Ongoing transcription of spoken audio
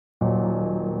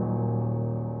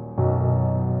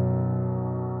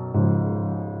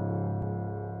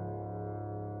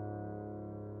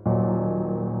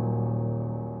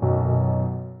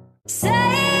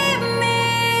Save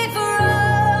me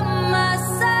from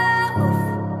myself.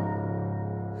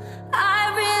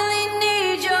 I really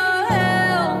need your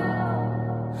help.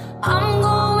 I'm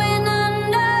going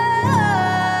under.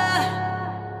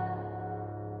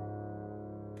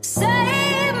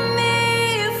 Save me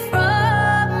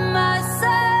from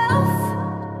myself.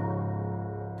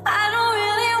 I don't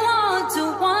really want to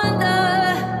wander.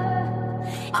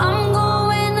 I'm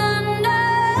going under.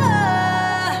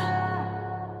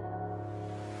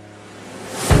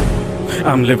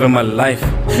 I'm living my life,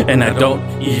 and I don't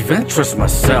even trust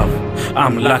myself.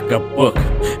 I'm like a book,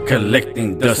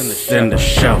 collecting dust in the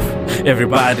shelf.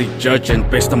 Everybody judging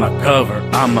based on my cover.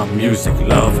 I'm a music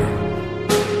lover.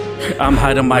 I'm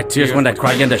hiding my tears when I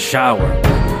cry in the shower.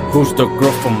 Who's the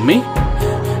girl for me?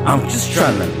 I'm just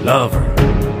trying to love her.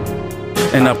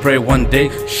 And I pray one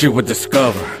day she would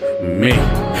discover me.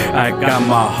 I got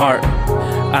my heart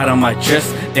out of my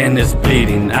chest and it's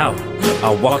bleeding out. I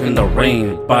walk in the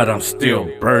rain, but I'm still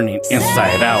burning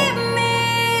inside out. Save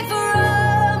me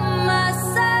from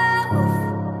myself.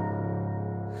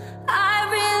 I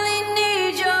really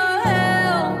need your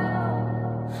help.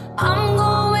 I'm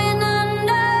going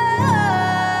under.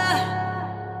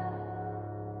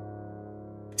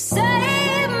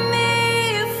 Save me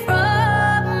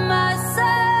from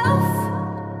myself.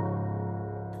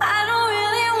 I don't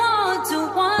really want to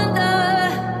wander.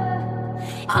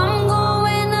 I'm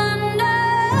going under.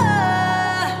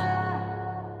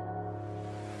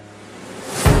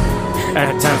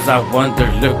 At times I wonder,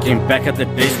 looking back at the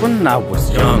days when I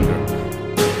was younger.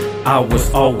 I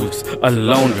was always a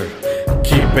loner,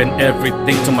 keeping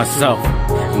everything to myself.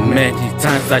 Many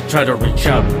times I tried to reach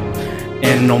out,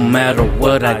 and no matter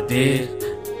what I did,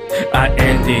 I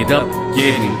ended up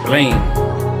getting blamed.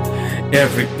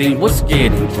 Everything was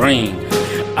getting drained.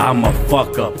 I'm a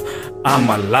fuck up, I'm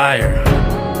a liar,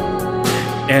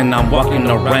 and I'm walking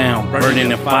around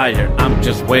burning in fire. I'm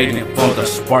just waiting for the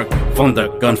spark from the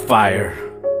gunfire.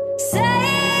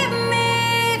 Save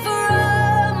me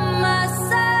from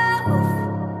myself.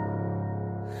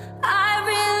 I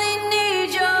really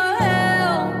need your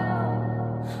help.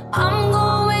 I'm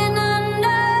going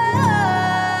under.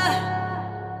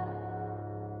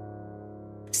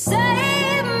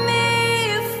 Save me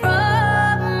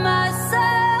from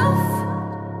myself.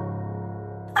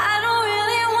 I don't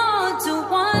really want to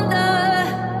wander.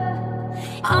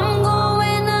 I'm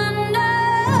going under.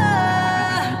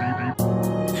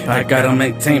 I gotta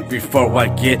maintain before I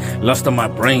get lost in my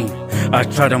brain. I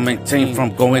try to maintain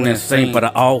from going insane, but I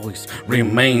always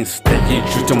remain staying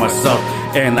true to myself.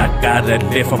 And I gotta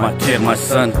live for my kid, my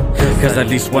son, cause at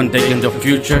least one day in the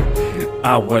future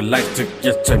I would like to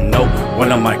get to know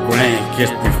one of my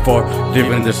grandkids before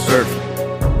leaving this earth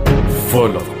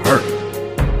full of hurt.